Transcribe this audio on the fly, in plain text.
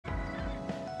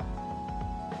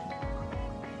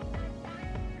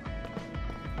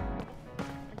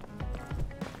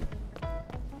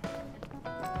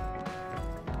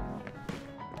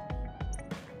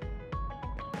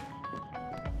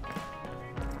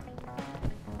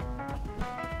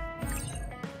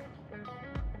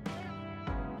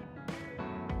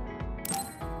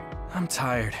I'm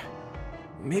tired.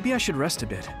 Maybe I should rest a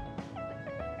bit.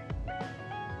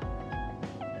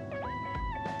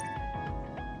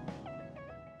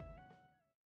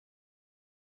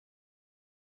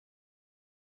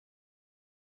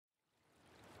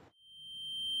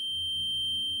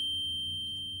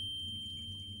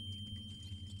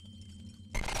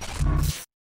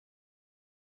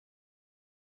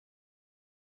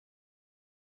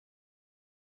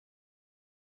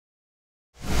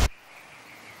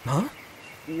 Huh?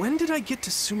 When did I get to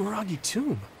Sumeragi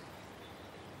Tomb?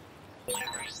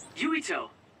 Yuito,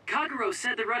 Kagero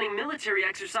said they're running military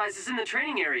exercises in the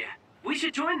training area. We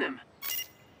should join them.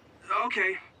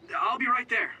 Okay, I'll be right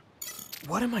there.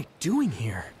 What am I doing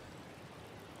here?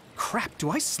 Crap,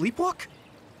 do I sleepwalk?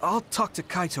 I'll talk to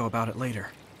Kaito about it later.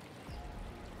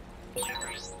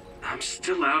 I'm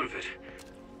still out of it.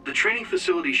 The training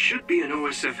facility should be in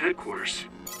OSF headquarters.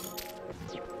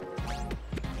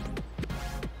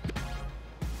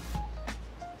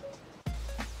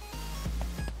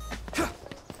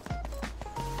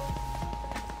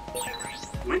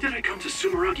 When did I come to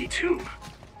Sumeragi Tomb?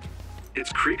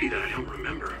 It's creepy that I don't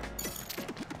remember.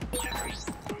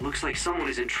 Looks like someone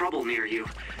is in trouble near you.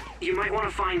 You might want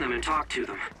to find them and talk to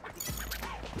them.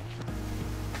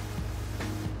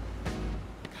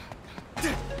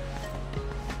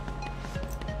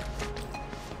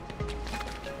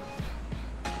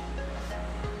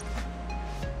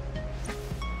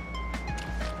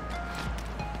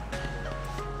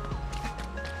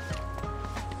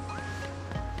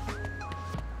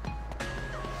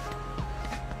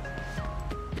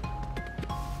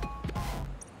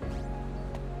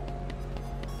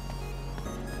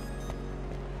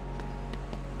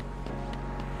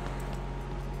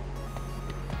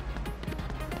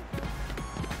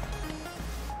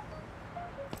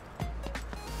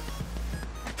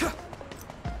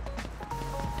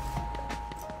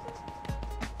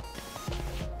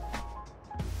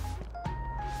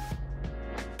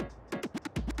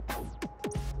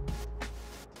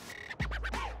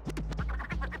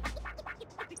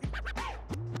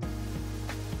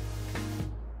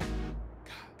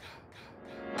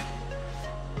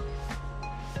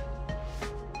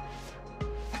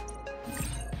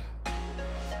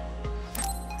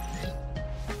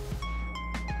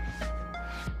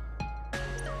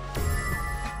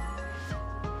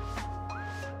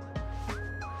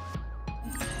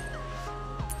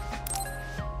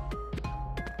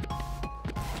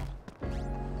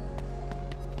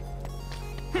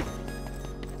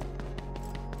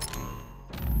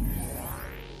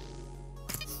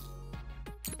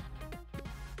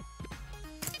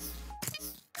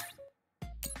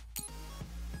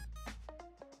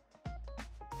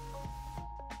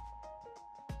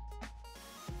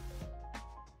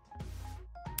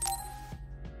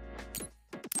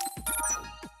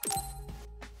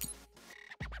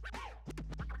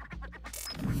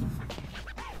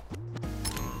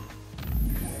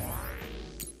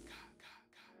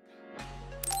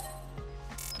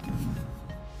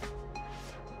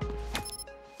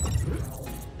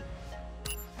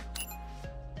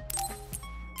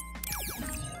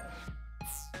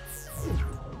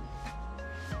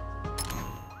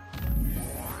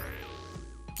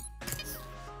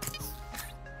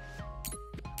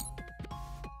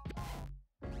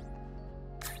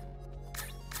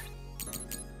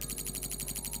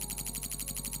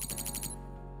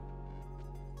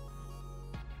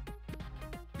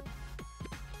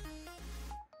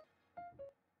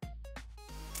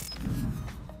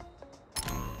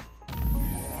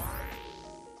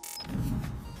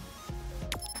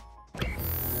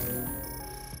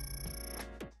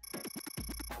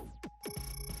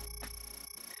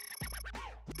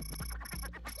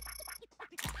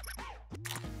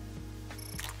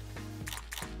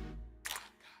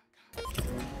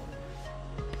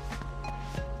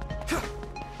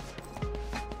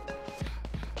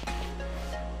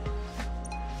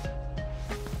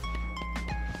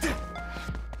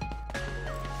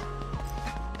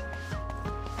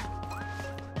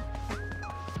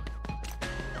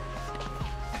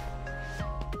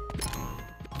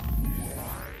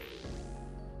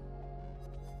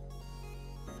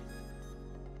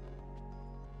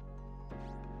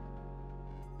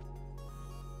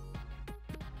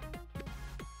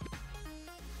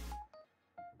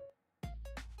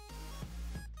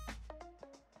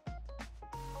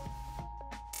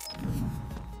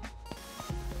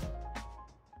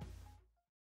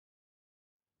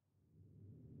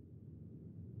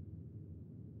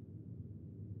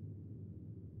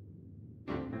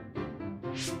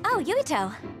 Oh,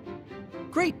 Yuito!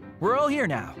 Great, we're all here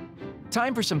now.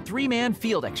 Time for some three-man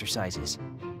field exercises.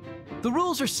 The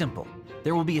rules are simple.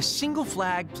 there will be a single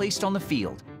flag placed on the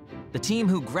field. The team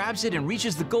who grabs it and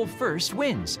reaches the goal first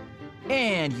wins.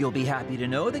 And you'll be happy to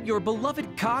know that your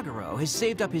beloved Kagero has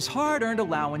saved up his hard-earned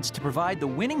allowance to provide the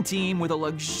winning team with a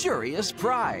luxurious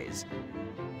prize.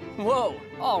 Whoa,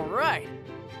 all right.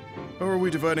 How are we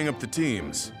dividing up the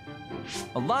teams?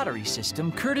 A lottery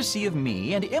system courtesy of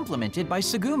me and implemented by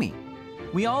Tsugumi.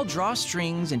 We all draw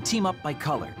strings and team up by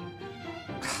color.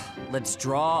 Let's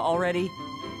draw already.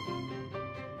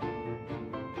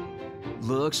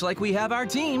 Looks like we have our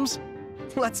teams.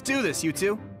 Let's do this, you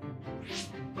two.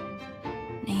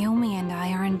 Naomi and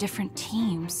I are in different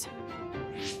teams.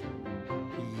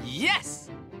 Yes!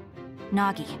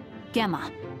 Nagi,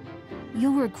 Gemma,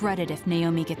 you'll regret it if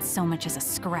Naomi gets so much as a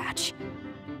scratch.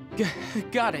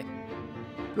 Got it.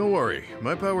 Don't worry,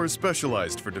 my power is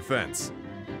specialized for defense.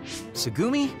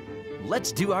 Tsugumi,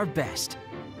 let's do our best.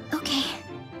 Okay.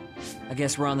 I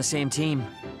guess we're on the same team.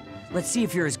 Let's see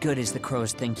if you're as good as the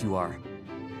crows think you are.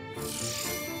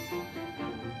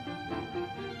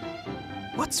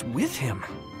 What's with him?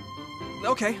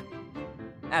 Okay.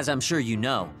 As I'm sure you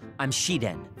know, I'm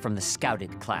Shiden from the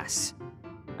Scouted class.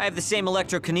 I have the same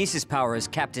electrokinesis power as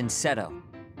Captain Seto.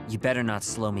 You better not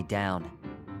slow me down.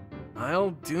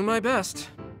 I'll do my best.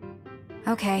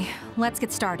 Okay, let's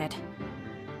get started.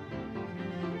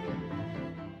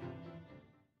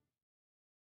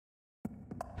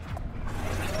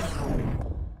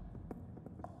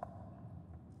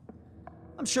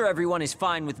 I'm sure everyone is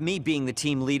fine with me being the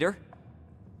team leader.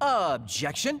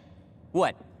 Objection?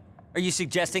 What? Are you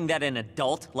suggesting that an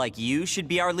adult like you should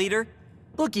be our leader?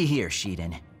 Looky here,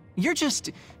 Shiden. You're just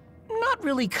not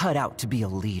really cut out to be a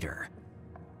leader.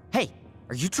 Hey,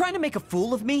 are you trying to make a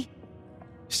fool of me?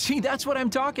 See, that's what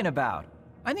I'm talking about.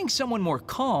 I think someone more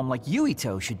calm like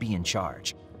Yuito should be in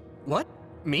charge. What?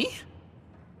 Me?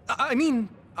 I mean,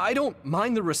 I don't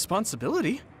mind the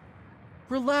responsibility.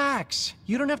 Relax.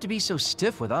 You don't have to be so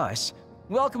stiff with us.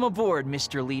 Welcome aboard,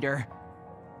 Mr. Leader.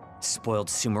 Spoiled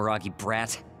Sumeragi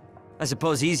brat. I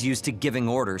suppose he's used to giving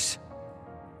orders.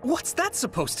 What's that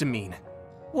supposed to mean?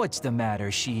 What's the matter,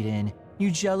 Shiden?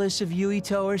 You jealous of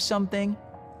Yuito or something?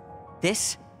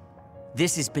 This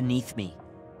is beneath me.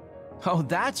 Oh,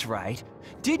 that's right.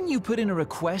 Didn't you put in a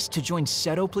request to join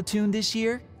Seto Platoon this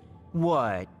year?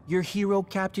 What, your hero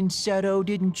Captain Seto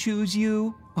didn't choose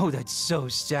you? Oh, that's so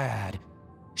sad.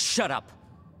 Shut up.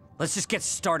 Let's just get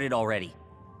started already.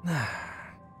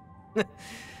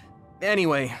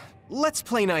 Anyway, let's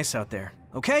play nice out there,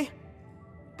 okay?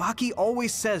 Baki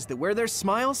always says that where there's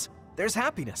smiles, there's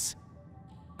happiness.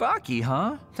 Baki,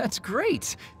 huh? That's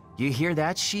great. You hear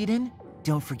that, Shiden?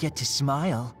 Don't forget to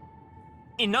smile.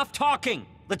 Enough talking!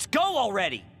 Let's go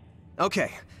already!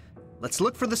 Okay, let's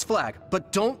look for this flag,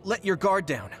 but don't let your guard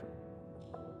down.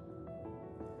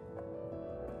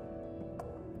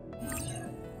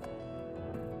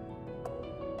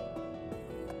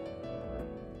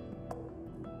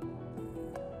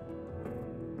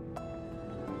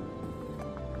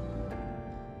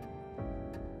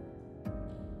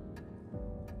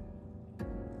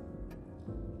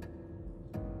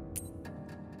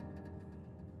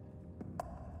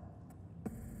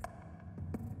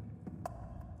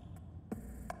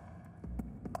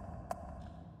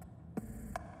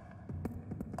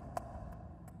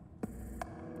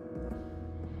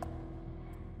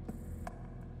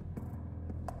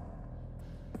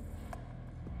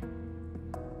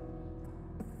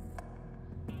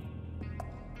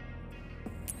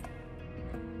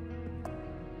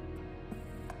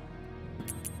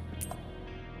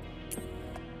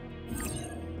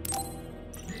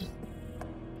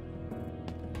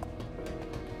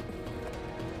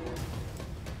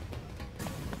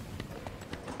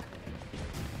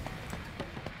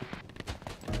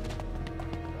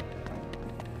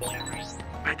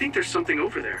 I think there's something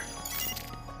over there.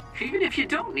 Even if you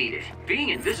don't need it, being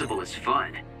invisible is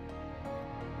fun.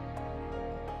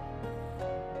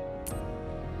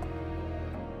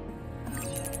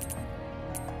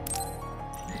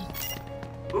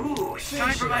 Ooh, it's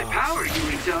time for my power,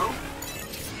 Yuito!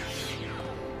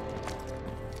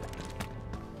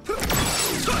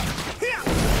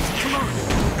 Come on!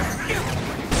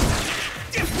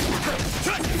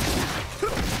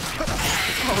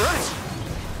 All right!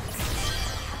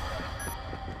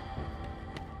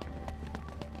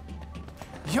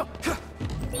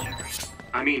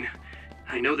 I mean,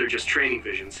 I know they're just training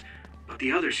visions, but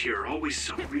the others here are always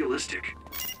so realistic.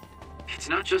 It's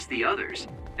not just the others.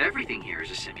 Everything here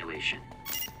is a simulation.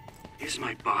 Is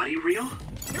my body real?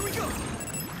 Here we go!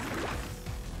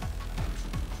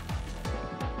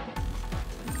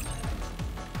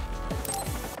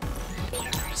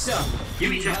 So,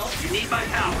 Yuito, you need my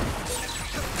power.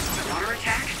 water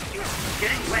attack?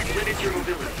 Getting wet limits your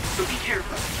mobility, so be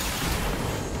careful.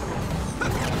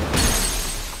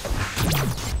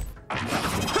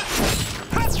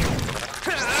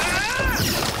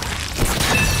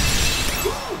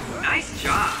 Ooh, nice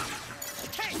job.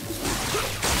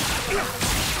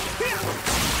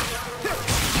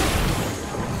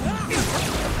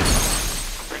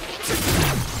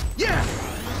 Yeah!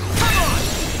 Come on!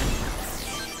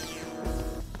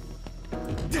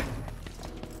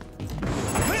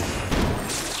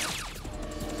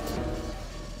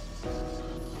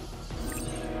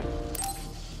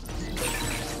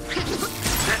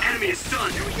 That enemy is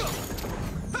stunned. Here we go.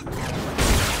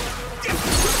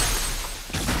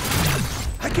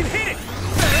 I can hit it!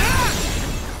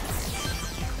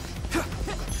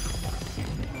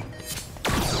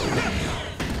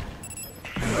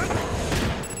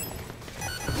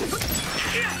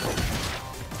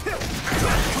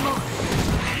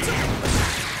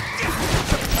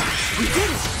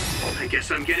 I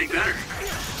guess I'm getting better.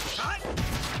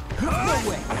 No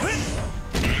way!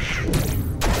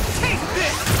 Take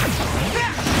this!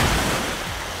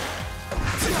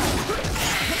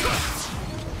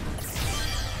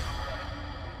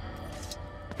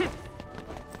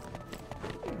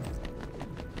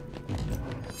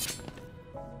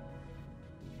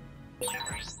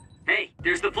 Hey,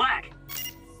 there's the flag.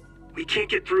 We can't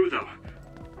get through, though.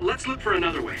 Let's look for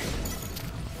another way.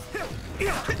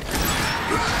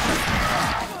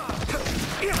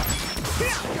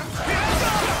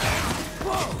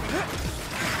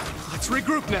 Let's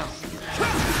regroup now.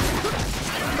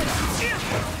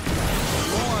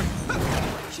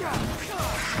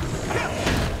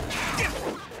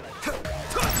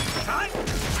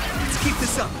 Let's keep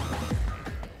this up.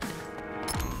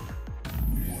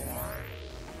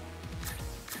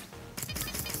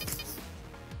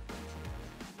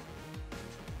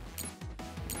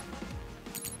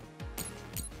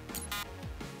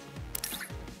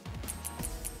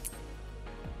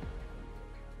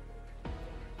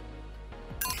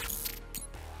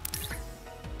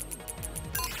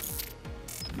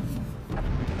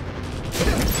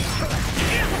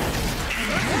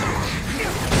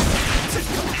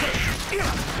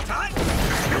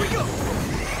 Here we go!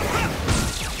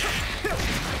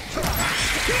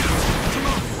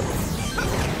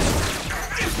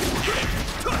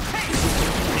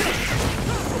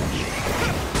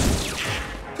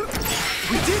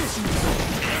 We did it!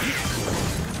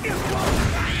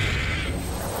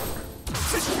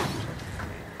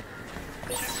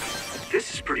 This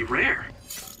is pretty rare.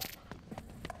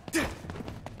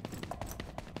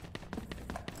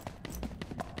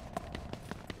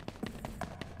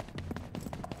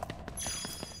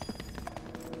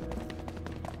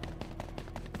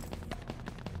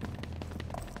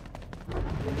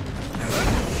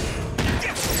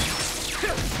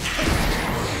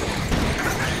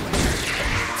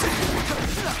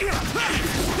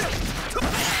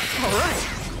 All right!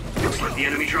 Looks like the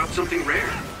enemy dropped something rare.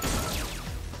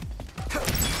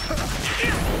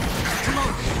 Come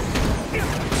on!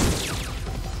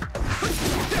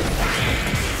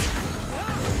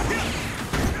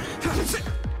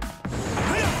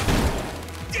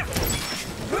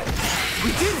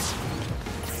 We did it!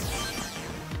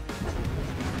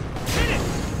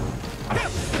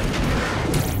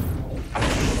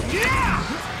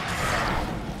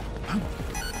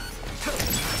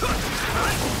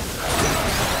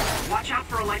 Watch out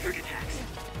for electric attacks.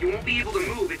 You won't be able to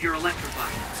move if you're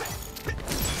electrified.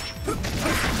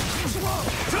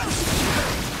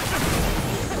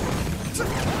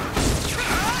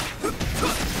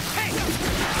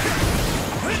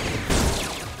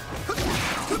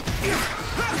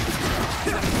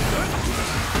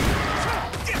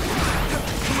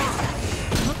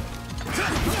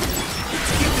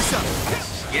 Keep this up!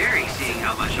 Scary seeing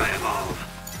how much I evolve.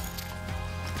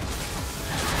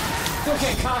 Don't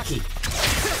get cocky.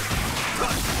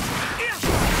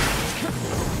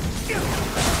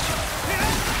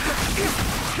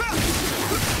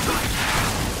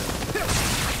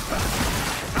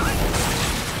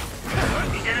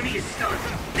 The enemy is stunned.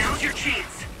 Now's your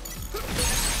chance.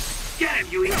 Get him,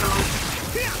 Yuito.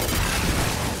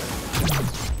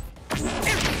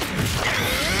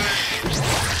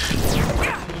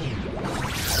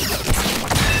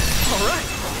 All right!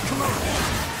 Come on!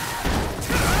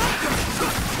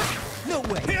 No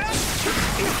way!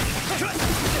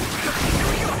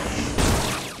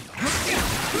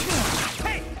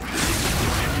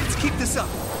 Let's keep this up!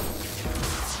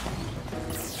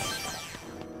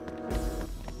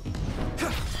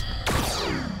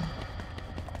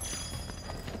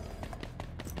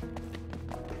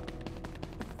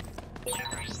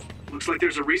 Looks like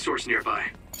there's a resource nearby.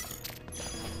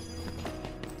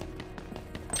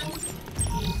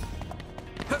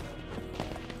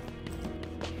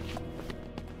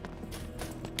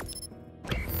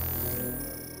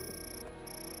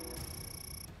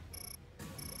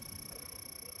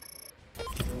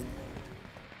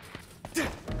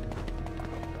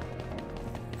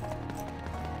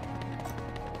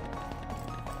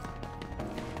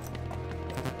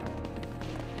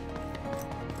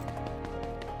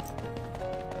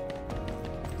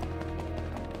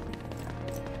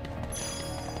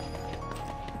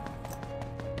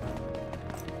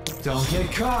 Don't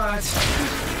get caught!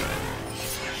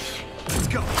 Let's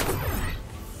go!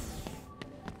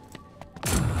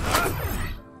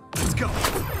 Let's go!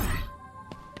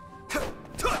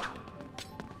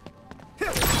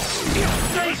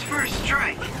 Nice first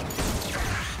strike!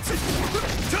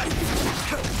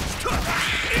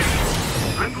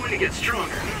 I'm going to get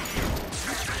stronger.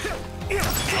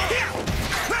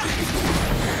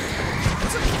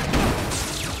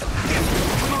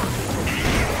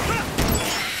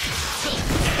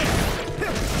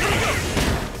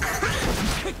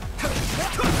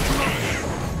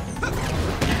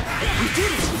 We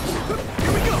did it!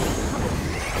 Here we go!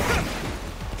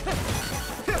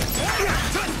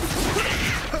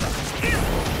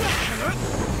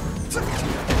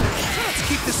 Let's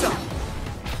keep this up!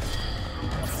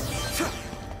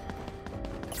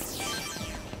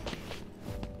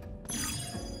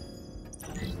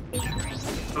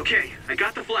 Okay, I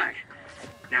got the flag.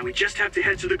 Now we just have to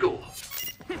head to the goal.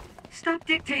 Stop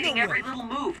dictating every little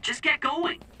move. Just get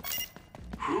going.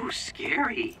 Ooh,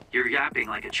 scary. You're yapping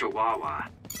like a chihuahua.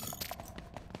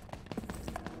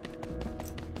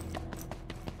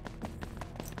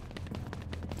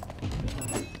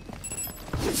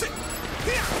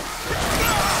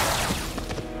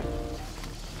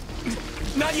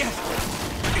 Not yet!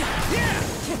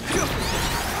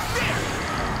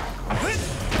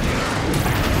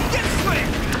 Get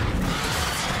slammed!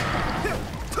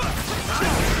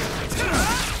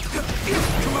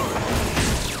 Come on!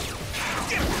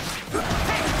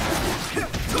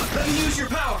 Let me use your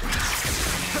power!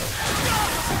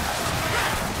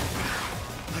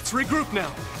 Let's regroup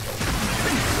now.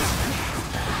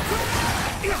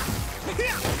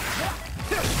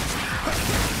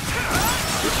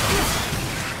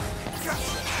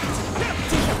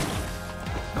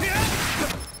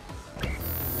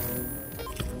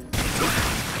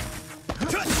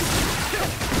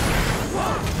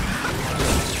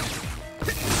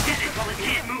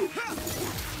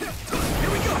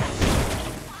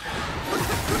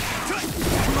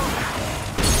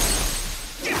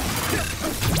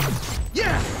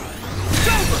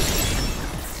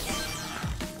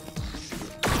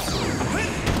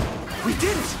 We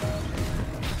did it!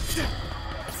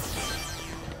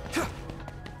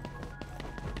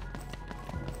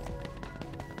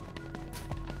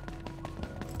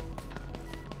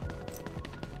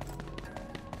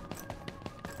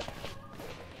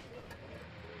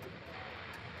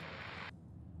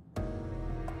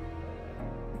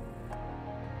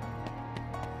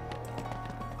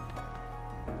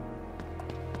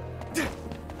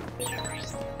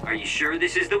 Are you sure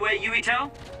this is the way,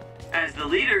 Yuito? As the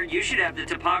leader, you should have the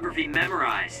topography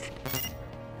memorized.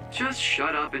 Just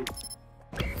shut up and...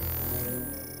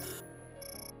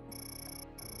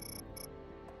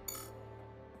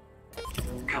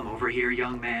 Come over here,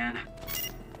 young man.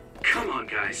 Come on,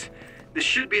 guys. This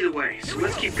should be the way, so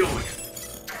let's keep going.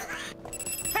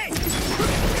 Hey!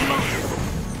 Come on!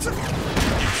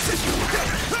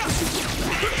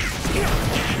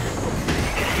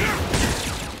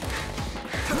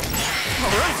 All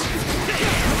right!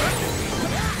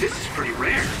 This is pretty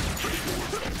rare.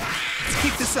 Let's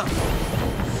keep this up.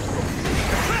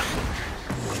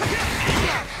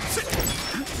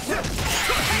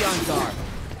 Be on guard.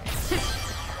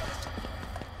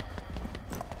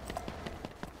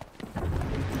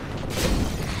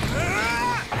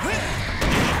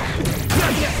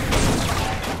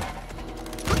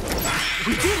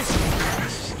 We did it!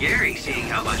 Scary seeing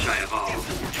how much I evolved.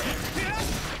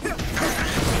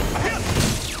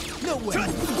 No way!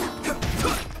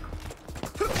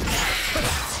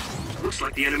 Looks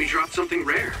like the enemy dropped something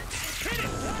rare.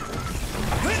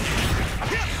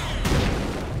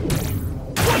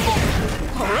 One more!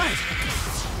 All right!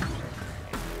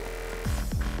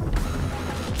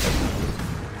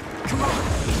 Come on!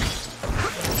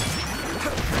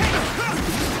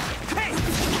 Hey!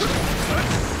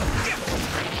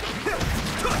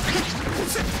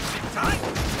 Time?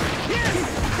 Yeah!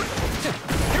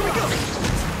 Here we go!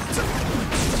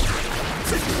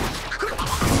 Come on!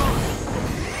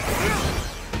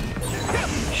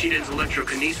 She Shiden's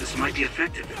electrokinesis might be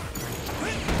effective.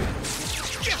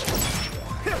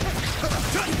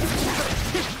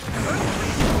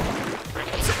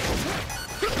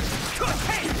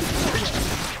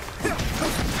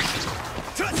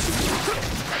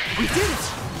 We did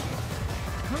it!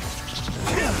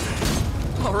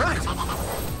 All right.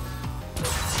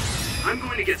 I'm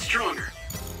going to get stronger.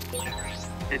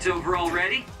 It's over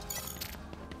already?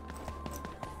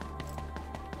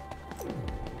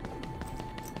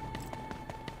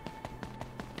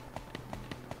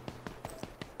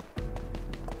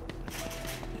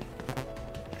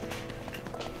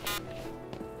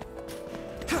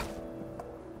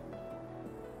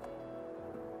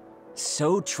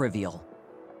 So trivial.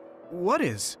 What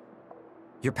is?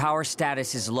 Your power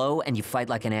status is low and you fight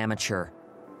like an amateur.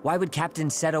 Why would Captain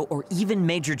Seto or even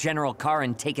Major General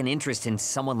Karin take an interest in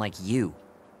someone like you?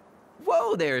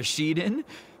 Whoa there, Shiden.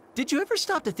 Did you ever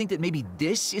stop to think that maybe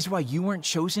this is why you weren't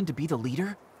chosen to be the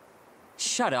leader?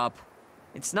 Shut up.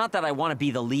 It's not that I want to be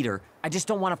the leader. I just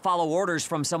don't want to follow orders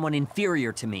from someone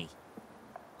inferior to me.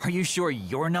 Are you sure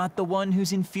you're not the one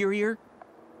who's inferior?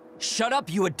 Shut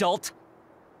up, you adult!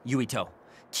 Yuito,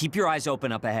 keep your eyes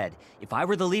open up ahead. If I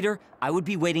were the leader, I would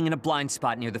be waiting in a blind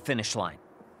spot near the finish line.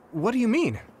 What do you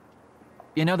mean?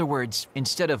 In other words,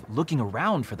 instead of looking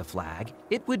around for the flag,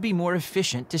 it would be more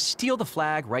efficient to steal the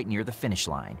flag right near the finish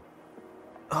line.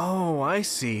 Oh, I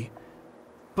see.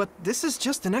 But this is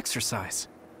just an exercise.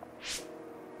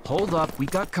 Hold up, we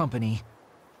got company.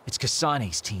 It's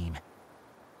Kasane's team.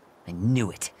 I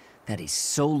knew it. That is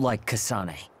so like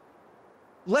Kasane.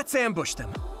 Let's ambush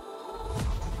them.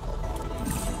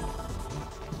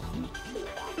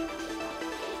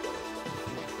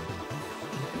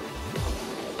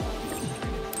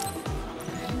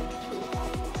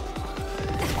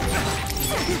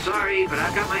 Sorry, but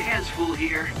I've got my hands full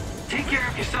here. Take care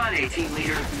of Kasane, team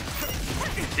leader.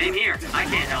 Same here. I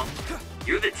can't help.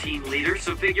 You're the team leader,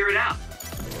 so figure it out.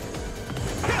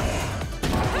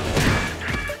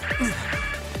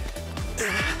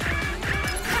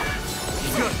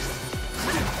 Good.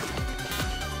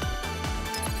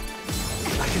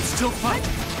 I can still fight.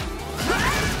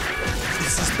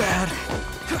 This is bad.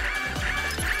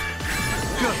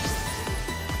 Good.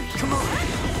 Come on.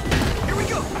 Here we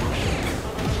go.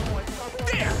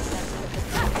 There.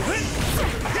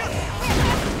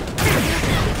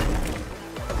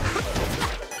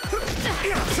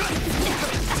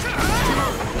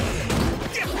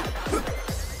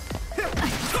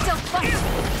 Still fight!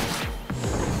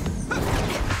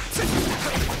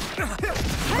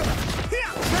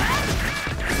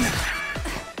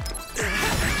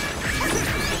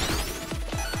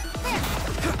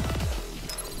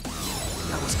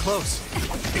 That was close.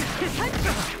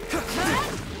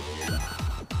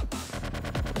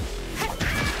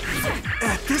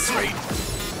 At this rate.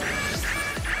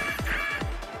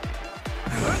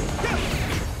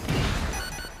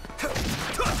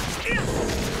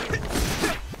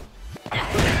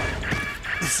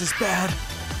 This is bad.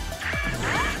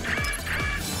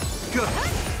 Good.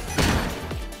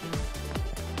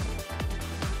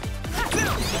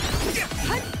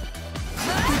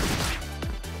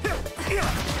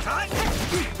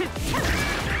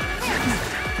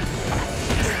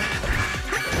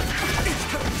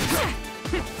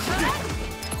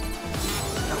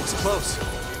 That was close.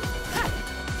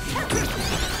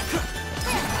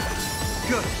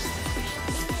 Good.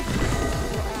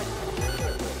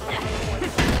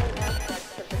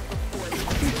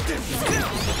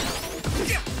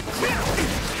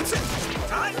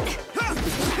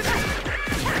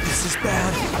 This is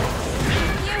bad.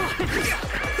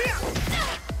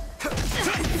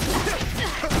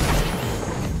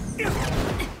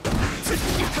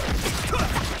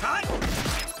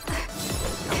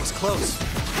 That was close.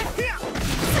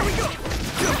 Here we go.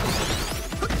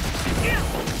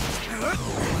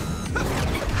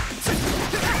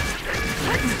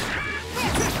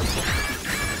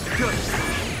 Good.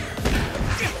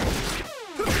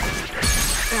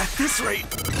 At this rate.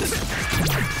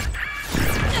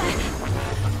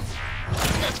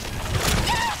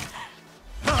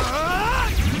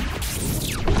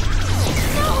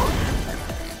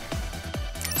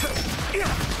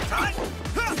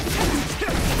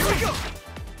 Here we go.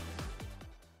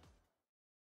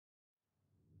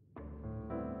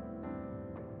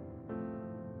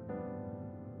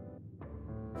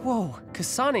 Whoa,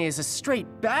 Kasane is a straight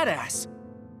badass.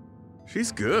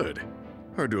 She's good.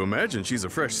 Hard to imagine she's a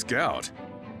fresh scout.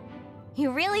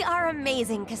 You really are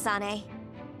amazing, Kasane.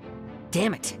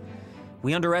 Damn it!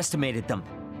 We underestimated them.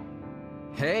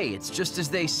 Hey, it's just as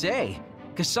they say.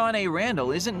 Kasane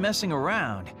Randall isn't messing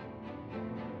around.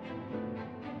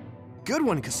 Good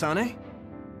one, Kasane.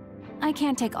 I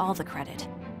can't take all the credit.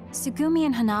 Tsugumi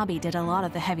and Hanabi did a lot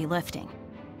of the heavy lifting.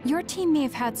 Your team may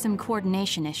have had some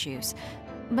coordination issues,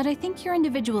 but I think your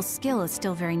individual skill is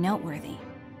still very noteworthy.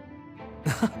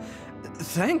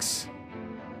 Thanks.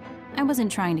 I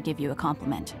wasn't trying to give you a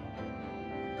compliment.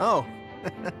 Oh.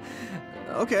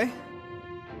 Okay.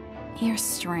 You're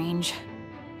strange.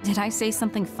 Did I say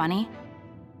something funny?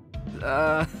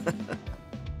 I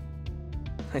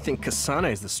think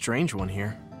Kasane is the strange one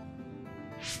here.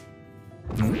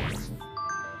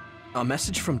 A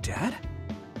message from Dad?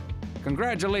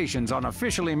 Congratulations on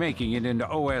officially making it into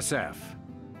OSF.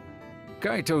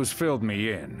 Kaito's filled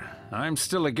me in. I'm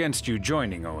still against you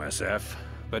joining OSF,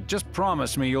 but just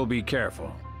promise me you'll be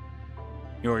careful.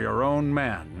 You're your own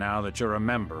man now that you're a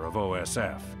member of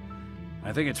OSF.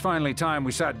 I think it's finally time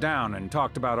we sat down and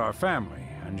talked about our family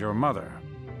and your mother.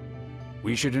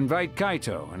 We should invite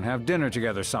Kaito and have dinner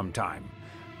together sometime.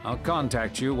 I'll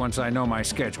contact you once I know my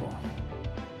schedule.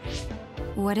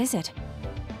 What is it?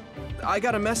 I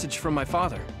got a message from my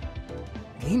father.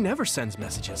 He never sends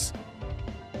messages.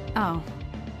 Oh.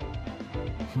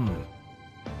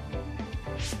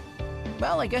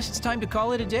 Well, I guess it's time to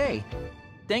call it a day.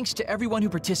 Thanks to everyone who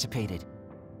participated.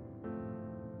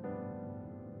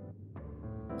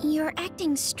 You're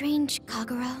acting strange,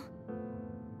 Kagero.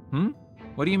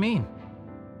 What do you mean?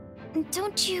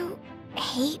 Don't you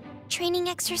hate training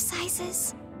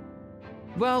exercises?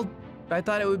 Well, I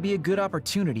thought it would be a good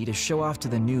opportunity to show off to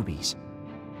the newbies.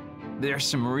 There's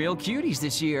some real cuties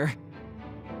this year.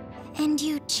 And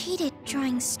you cheated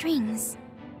drawing strings.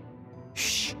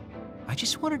 Shh. I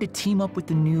just wanted to team up with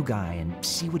the new guy and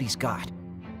see what he's got.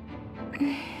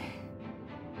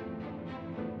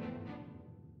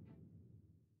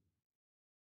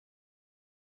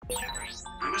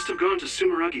 I must have gone to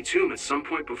Sumeragi Tomb at some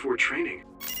point before training.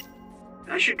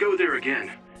 I should go there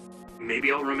again.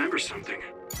 Maybe I'll remember something.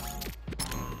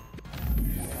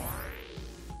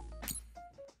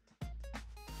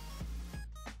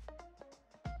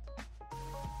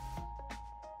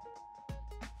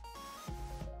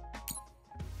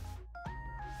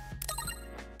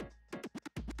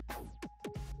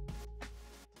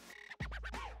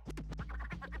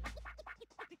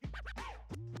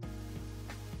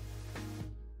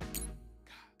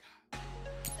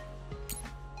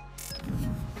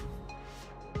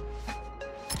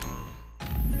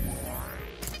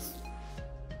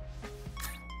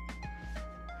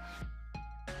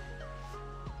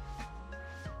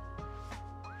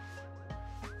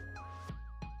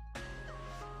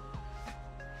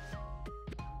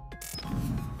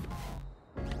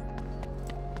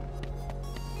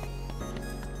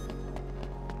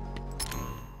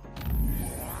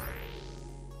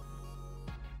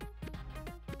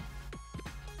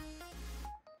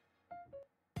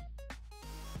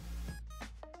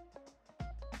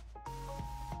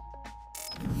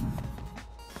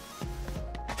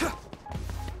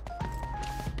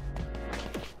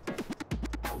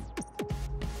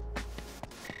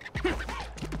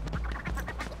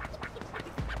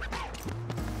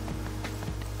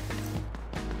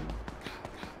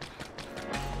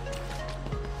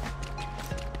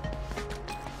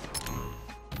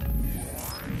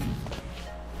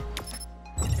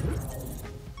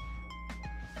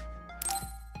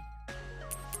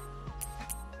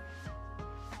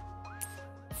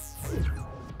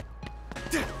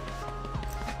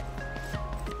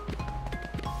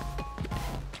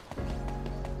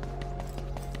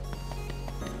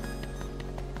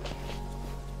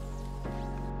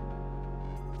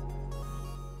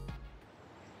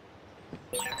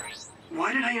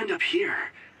 Why did I end up here?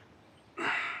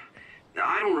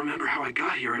 I don't remember how I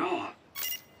got here at all.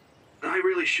 I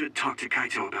really should talk to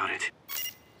Kaito about it.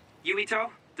 Yuito,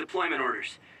 deployment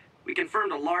orders. We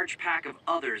confirmed a large pack of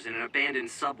others in an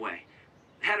abandoned subway.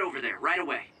 Head over there, right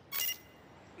away.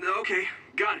 Okay,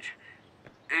 got it.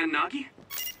 And Nagi?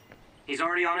 He's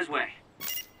already on his way.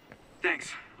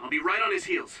 Thanks. I'll be right on his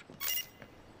heels.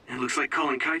 It looks like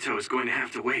calling Kaito is going to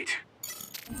have to wait.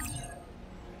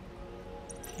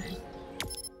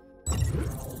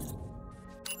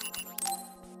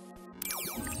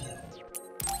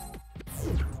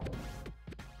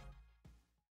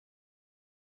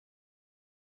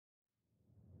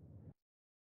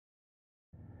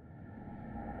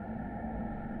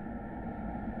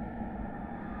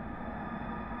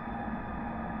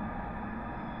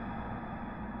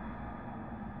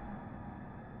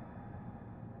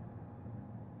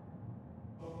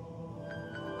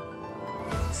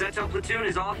 Seto platoon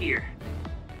is all here.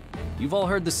 You've all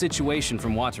heard the situation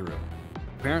from Wataru.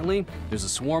 Apparently, there's a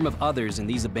swarm of others in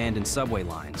these abandoned subway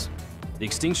lines. The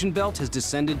extinction belt has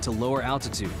descended to lower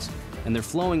altitudes, and they're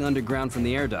flowing underground from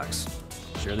the air ducts.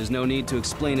 Sure, there's no need to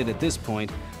explain it at this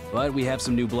point, but we have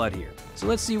some new blood here. So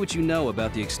let's see what you know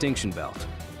about the extinction belt.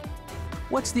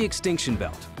 What's the extinction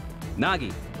belt?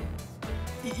 Nagi.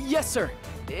 Yes, sir.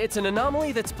 It's an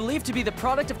anomaly that's believed to be the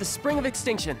product of the Spring of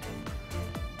Extinction.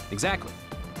 Exactly.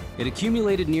 It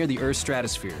accumulated near the Earth's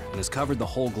stratosphere and has covered the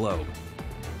whole globe.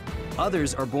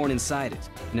 Others are born inside it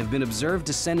and have been observed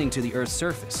descending to the Earth's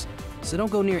surface, so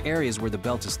don't go near areas where the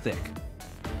belt is thick.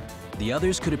 The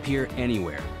others could appear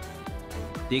anywhere.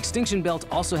 The extinction belt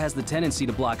also has the tendency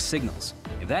to block signals.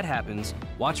 If that happens,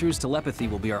 Watcher's telepathy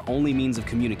will be our only means of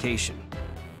communication.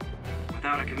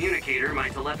 Without a communicator, my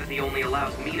telepathy only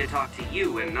allows me to talk to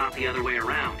you and not the other way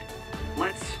around.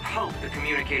 Let's hope the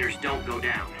communicators don't go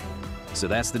down. So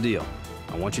that's the deal.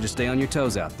 I want you to stay on your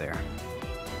toes out there.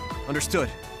 Understood.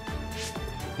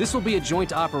 This will be a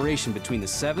joint operation between the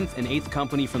 7th and 8th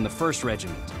Company from the 1st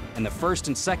Regiment and the 1st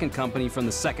and 2nd Company from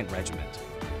the 2nd Regiment.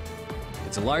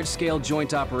 It's a large-scale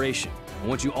joint operation. I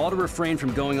want you all to refrain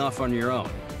from going off on your own,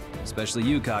 especially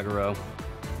you, Kagero.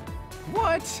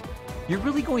 What? You're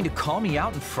really going to call me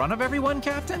out in front of everyone,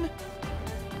 Captain?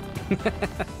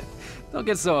 Don't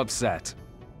get so upset.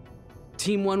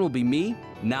 Team 1 will be me,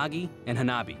 Nagi, and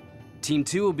Hanabi. Team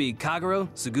 2 will be Kagero,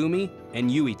 Tsugumi, and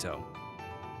Yuito.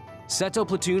 Seto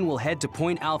Platoon will head to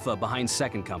Point Alpha behind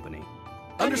 2nd Company.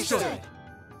 Understood.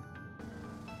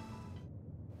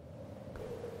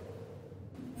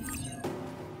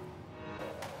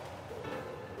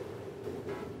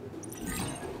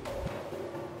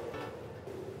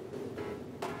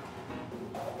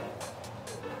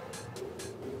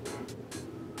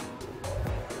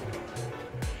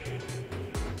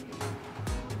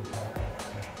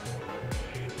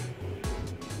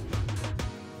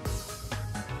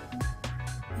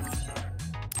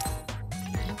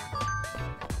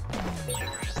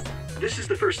 This is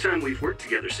the first time we've worked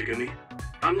together, Tsugumi.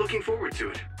 I'm looking forward to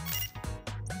it.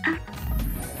 Okay.